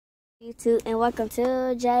YouTube and welcome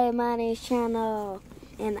to Jay Money's channel.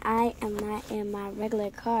 And I am not in my regular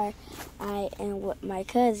car. I am with my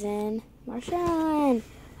cousin Marshawn.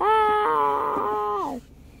 Hi!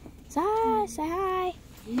 Say hi.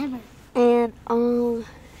 Never. And who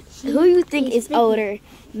you think is older,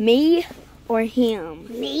 me or him?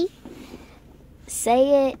 Me.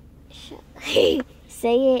 Say it.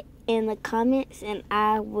 Say it in the comments, and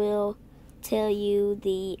I will tell you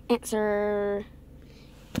the answer.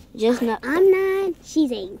 Just not. I'm 9.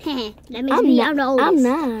 She's 8. That makes me I'm the oldest. I'm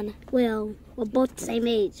 9. Well, we're both the same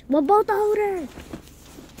age. We're both older.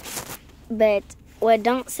 But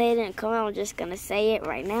don't say it in the comment. I'm just gonna say it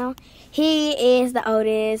right now. He is the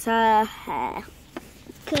oldest.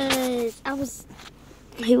 Cause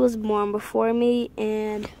he was born before me,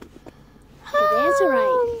 and that's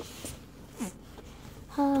right.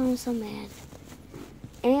 Oh, I'm so mad.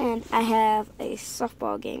 And I have a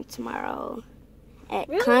softball game tomorrow at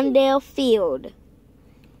Condell Field.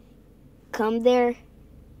 Come there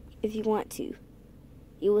if you want to.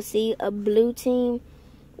 You will see a blue team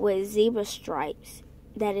with zebra stripes.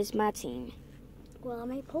 That is my team. Well, I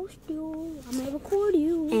may post you. I may record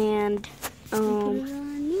you. And put it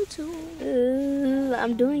on YouTube.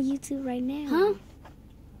 I'm doing YouTube right now. Huh?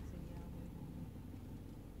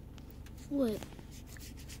 What?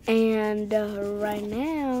 And right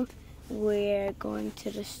now we're going to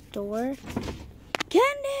the store.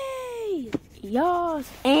 Candy! Yes.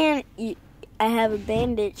 And I have a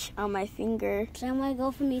bandage on my finger. Same way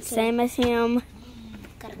go for me too. Same as him.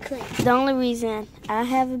 Got a cut. The only reason I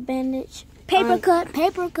have a bandage. Paper cut.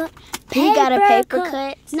 He got a paper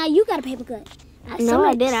cut. Now you got a paper cut. No,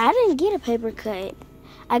 I didn't. I didn't get a paper cut.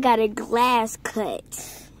 I got a glass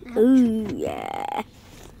cut. Ooh, yeah.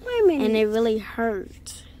 Wait a minute. And it really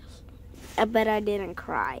hurt. I bet I didn't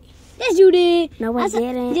cry. Yes, you did. No, I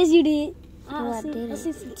didn't. Yes, you did. No, I didn't. I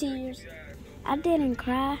see some tears. I didn't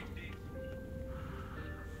cry.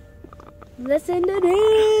 Listen to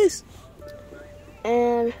this.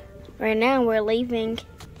 And right now we're leaving.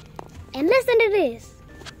 And listen to this.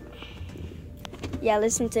 Yeah,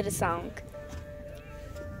 listen to the song.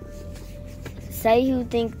 Say who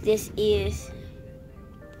think this is.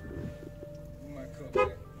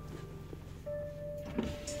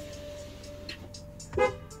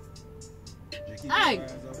 Hey!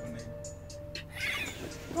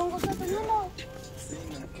 Gonna go set the window.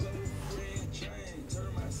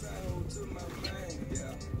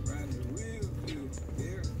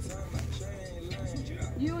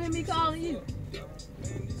 You don't hear me calling you.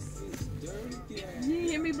 You ain't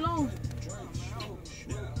hear me blowing.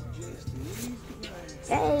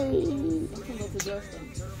 Hey.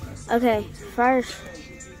 Okay, first,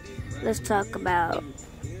 let's talk about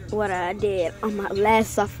what I did on my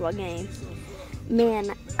last softball game.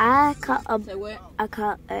 Man, I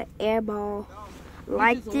caught an air ball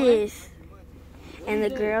like this, and the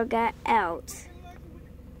girl got out.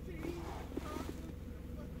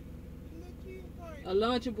 A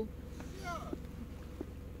Lunchable.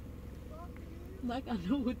 Like I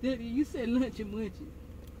know what that is. You said lunchy munchy.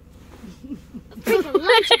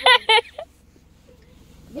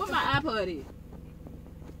 What my iPod is?